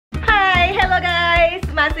Hai, hello guys.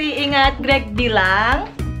 Masih ingat Greg bilang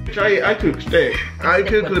I cook steak. I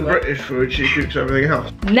cook the British food, she cooks everything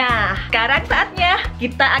else. Nah, sekarang saatnya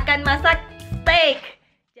kita akan masak steak.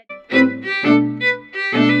 Dan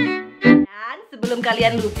sebelum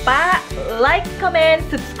kalian lupa, like, comment,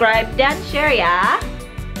 subscribe, dan share ya.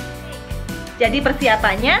 Jadi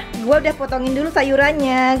persiapannya, gue udah potongin dulu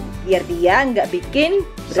sayurannya biar dia nggak bikin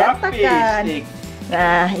berantakan.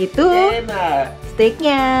 Nah, itu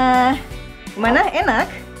steaknya. Gimana?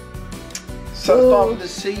 Enak? So start with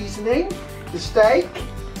the seasoning, the steak.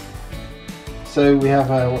 So we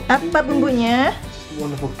have apa bumbunya?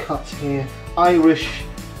 Wonderful cuts here. Irish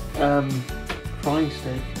frying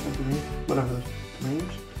steak, I believe, whatever the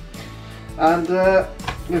names. And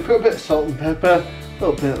we put a bit of salt and pepper, a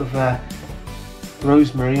little bit of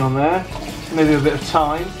rosemary on there, maybe a bit of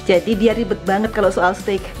thyme. Jadi dia ribet banget kalau soal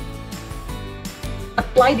steak.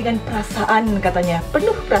 Apply dengan perasaan katanya,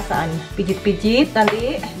 penuh perasaan. Pijit-pijit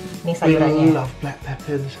nanti. Nih sayurannya. We love black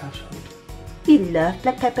pepper in this household. We love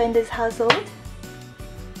black pepper in this household.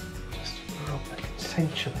 Just rub it,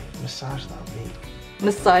 essentially massage that meat.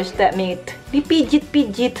 Massage that meat.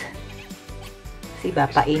 Dipijit-pijit. Si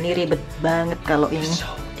bapak ini ribet banget kalau ini.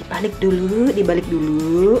 Dibalik dulu, dibalik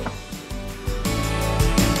dulu.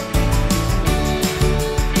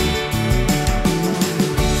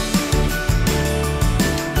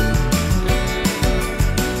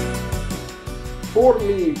 For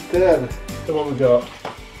me, then. So what we got?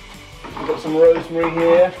 We've got some rosemary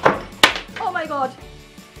here. Oh my god.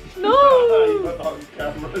 No. You got that on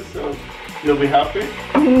camera, so you'll be happy.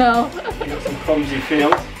 No. You got some clumsy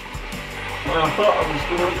fields. I thought I was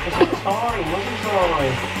going for some thyme, wasn't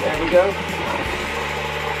I? There we go.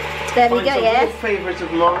 There we go, yes. Favourite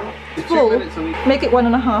of mine. It's 2 Full. minutes a week. Make it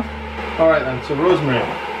 1.5. Alright then, so rosemary.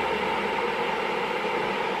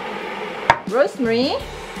 Rosemary.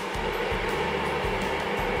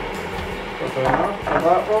 For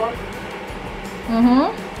that one.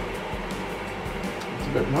 It's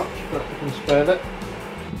a bit much, but we can spare that.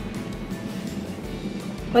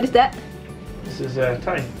 What is that? This is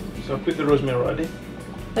thyme. So put the rosemary already.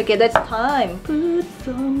 Okay, that's thyme. Put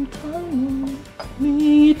some thyme on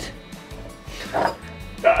meat.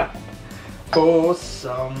 Pour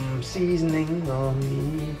some seasoning on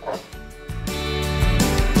meat.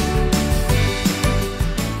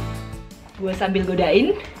 Gue sambil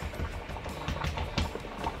godain.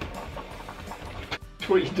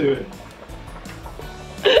 What are you doing?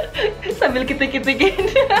 Sambil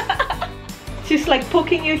kitik-kitikin. She's like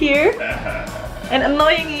poking you here and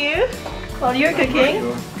annoying you while you're cooking.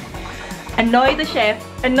 Annoy the chef.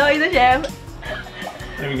 Annoy the chef.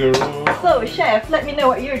 There we go. So, chef, let me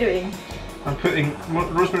know what you're doing. I'm putting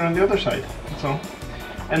rosemary on the other side. That's all.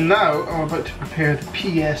 And now I'm about to prepare the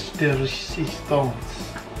pièce de résistance.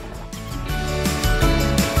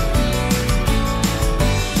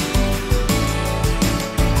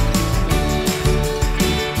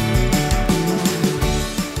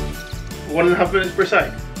 One and a half minutes per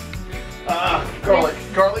side.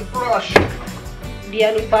 Garlic brush.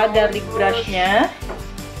 Dia lupa garlic brushnya.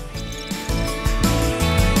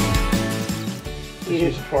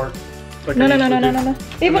 Use a fork. Like No. I used to do.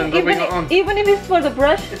 Even if it's for the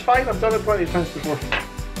brush. It's fine. I've done it plenty of times before.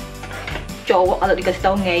 Cowok kalau dikasih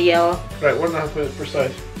tahu ngeyel. Right, 1.5 minutes per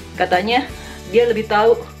side. Katanya dia lebih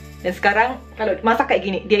tahu. Dan sekarang kalau masak kayak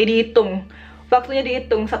gini, dia dihitung. Waktunya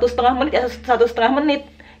dihitung 1,5 menit ya 1,5 menit.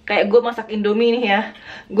 Kayak gue masak Indomie nih ya,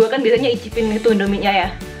 gue kan biasanya icipin itu Indominya ya.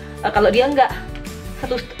 Kalau dia enggak, 2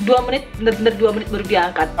 menit, bener-bener 2 menit baru dia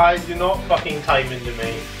angkat. I do not fucking time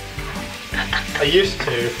Indomie. I used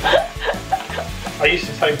to. I used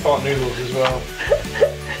to time pot noodles as well.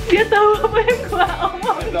 Dia tahu apa yang gue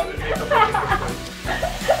omong. That would make a fucking difference.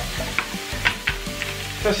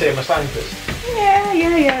 Just say I'm a scientist.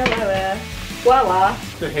 Yeah. Voila.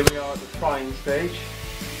 So here we are at the frying stage.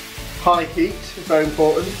 High heat is very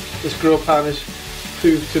important. This grill pan is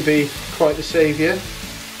proved to be quite a saviour.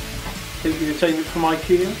 Think you can take it from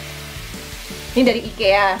IKEA? Ini dari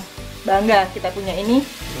IKEA. Bangga kita punya ini.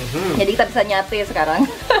 Jadi kita bisa nyate sekarang.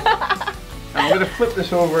 I'm going to flip this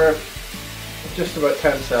over just about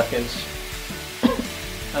 10 seconds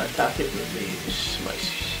and attack it with these my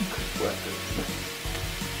secret weapon.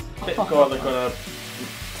 Bit of garlic on a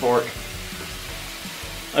fork.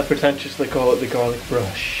 I pretentiously call it the garlic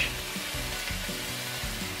brush.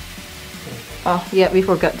 Oh yeah, we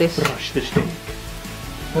forgot this. Brush the steak.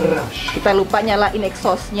 Brush. Kita lupa nyalain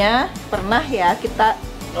exhaustnya. Pernah ya kita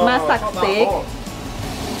masak steak.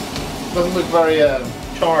 Doesn't look very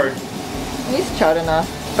charred. Ini charred enough.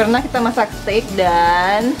 Pernah kita masak steak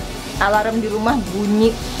dan alarm di rumah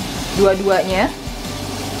bunyi dua-duanya.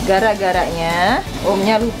 Gara-garanya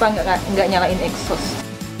omnya lupa nggak nyalain exhaust.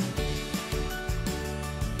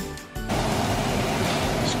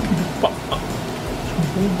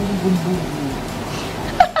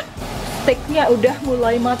 Steaknya udah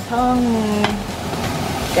mulai matang,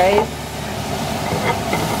 guys.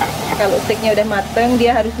 Kalau steaknya udah matang,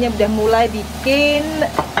 dia harusnya udah mulai bikin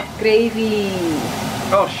gravy.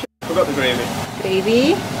 Oh shit, forgot the gravy.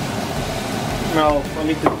 Gravy. No, I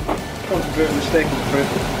need to concentrate on the steak and fruit.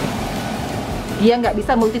 Dia nggak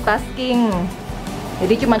bisa multitasking,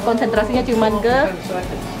 jadi cuman konsentrasinya cuman ke 10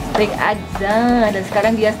 seconds. steak aja. Dan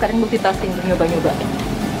sekarang dia multitasking, nyoba-nyoba.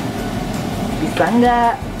 Bisa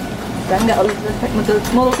nggak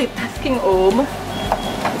multitasking om?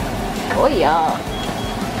 Oh ya,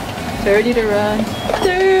 turn it around,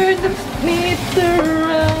 turn the meat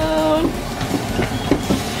around.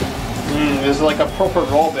 There's like a proper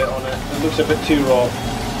raw bit on it. It looks a bit too raw.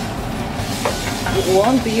 It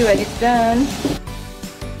won't be when it's done.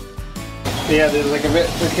 Yeah, there's like a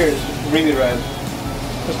bit. Look here, it's really red.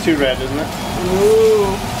 It's too red, isn't it?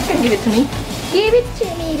 Ooh, you can give it to me. Give it to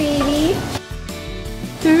me, baby.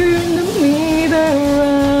 Turn the meat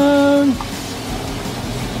around.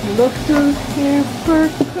 Love to hear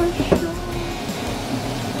percussion.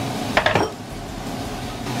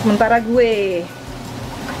 Sementara gue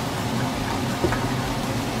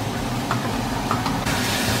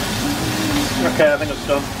Okay, I think it's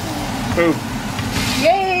done. Boom.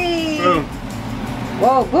 yay! Boom.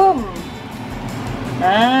 Wow, boom!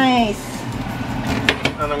 Nice!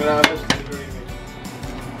 And I'm gonna add this to the gravy.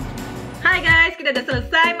 Hai guys, kita udah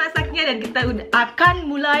selesai masaknya dan kita udah akan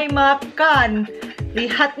mulai makan.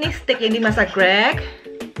 Lihat nih steak yang dimasak Greg.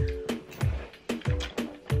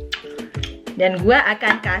 Dan gua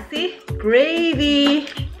akan kasih gravy.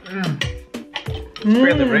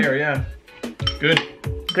 Really rare, yeah. Good.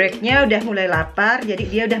 Gregnya udah mulai lapar, jadi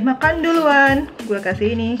dia udah makan duluan. Gua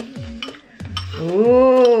kasih ini.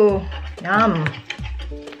 Yum.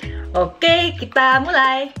 Oke, kita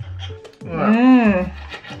mulai.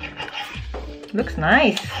 Looks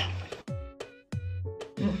nice.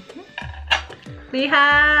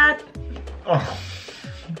 Lihat. Oh.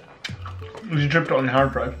 You dripped it on your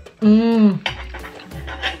hard drive.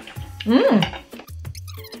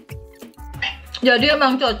 Jadi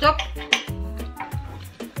emang cocok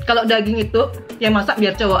kalau daging itu yang masak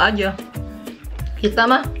biar cowok aja. Kita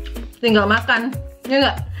mah tinggal makan, ya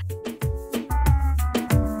nggak?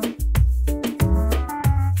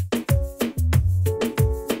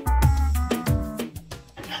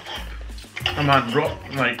 I'm on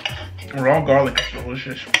raw garlic is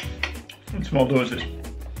delicious. In small doses.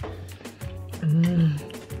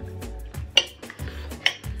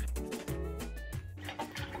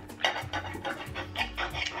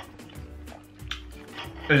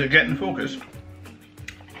 Is it getting focus?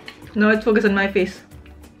 No, it's focused on my face.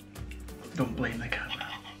 Don't blame the camera.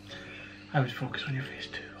 I was focused on your face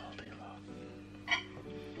too all day long.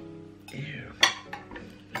 Ew.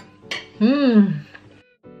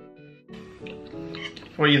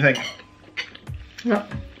 What do you think? Yeah.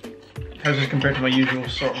 How's this compared to my usual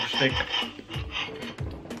sort of steak?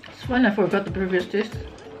 It's fine, I forgot the previous taste.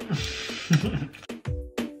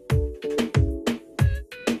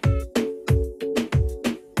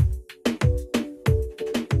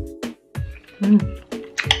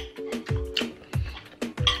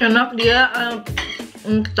 Enak, dia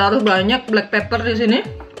taruh banyak black pepper di sini,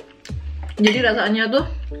 jadi rasanya tuh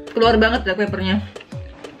keluar banget black peppernya.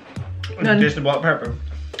 And taste the black pepper.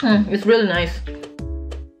 It's really nice.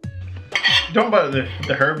 Don't about the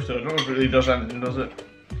herbs though. I don't know if it really does anything, does it?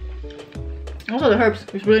 Also the herbs,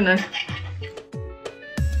 it's really nice.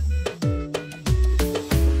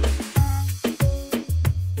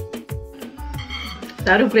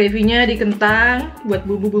 Taruh gravy-nya di kentang buat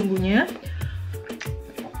bumbu-bumbunya.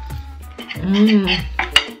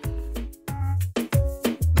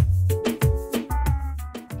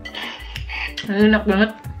 Enak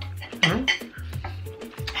banget.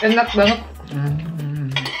 Enak banget.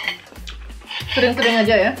 Sering-sering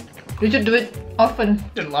aja ya. You should do it often.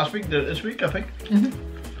 Did it last week, did it this week, I think. I'd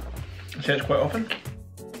say it's quite often.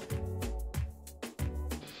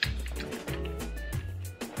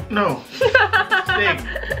 No. Steak.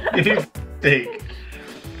 You steak.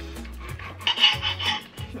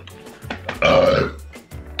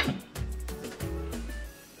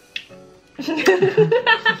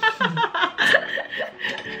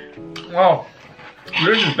 Oh,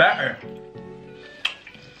 this is better.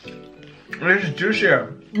 This is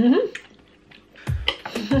juicier. I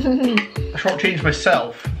shortchanged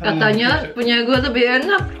myself. Katanya punya gue lebih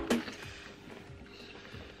enak.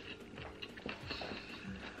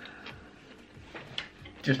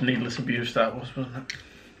 Just needless abuse that was, wasn't it?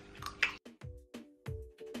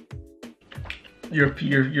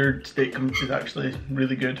 Your steak is actually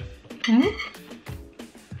really good. Mm-hmm.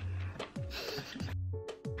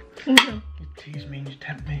 Mm-hmm. You tease me and you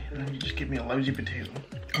tempt me, and then you just give me a lousy potato.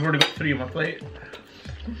 I've already got 3 on my plate.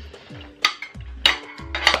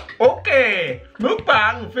 Okay,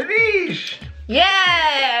 mukbang finish.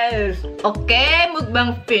 Yes, oke,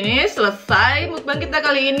 mukbang finish, selesai mukbang kita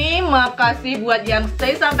kali ini. Makasih buat yang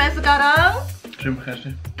stay sampai sekarang. Terima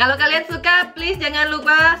kasih. Kalau kalian suka, please jangan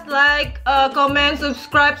lupa like, comment,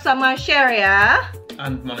 subscribe, sama share ya.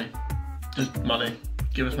 And money, just money.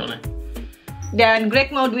 Give us money. Dan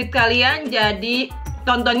Greg mau duit kalian, jadi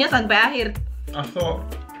tontonnya sampai akhir. I thought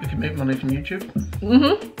we could make money from YouTube.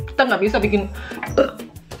 Kita nggak bisa bikin.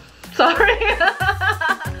 Sorry.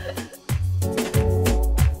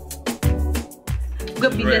 Gue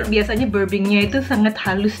biasanya burpingnya itu sangat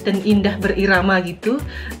halus dan indah berirama gitu.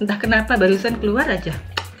 Entah kenapa barusan keluar aja.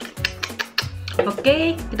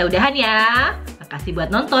 Oke, kita udahan ya. Makasih buat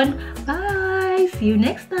nonton. Bye, see you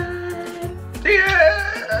next time.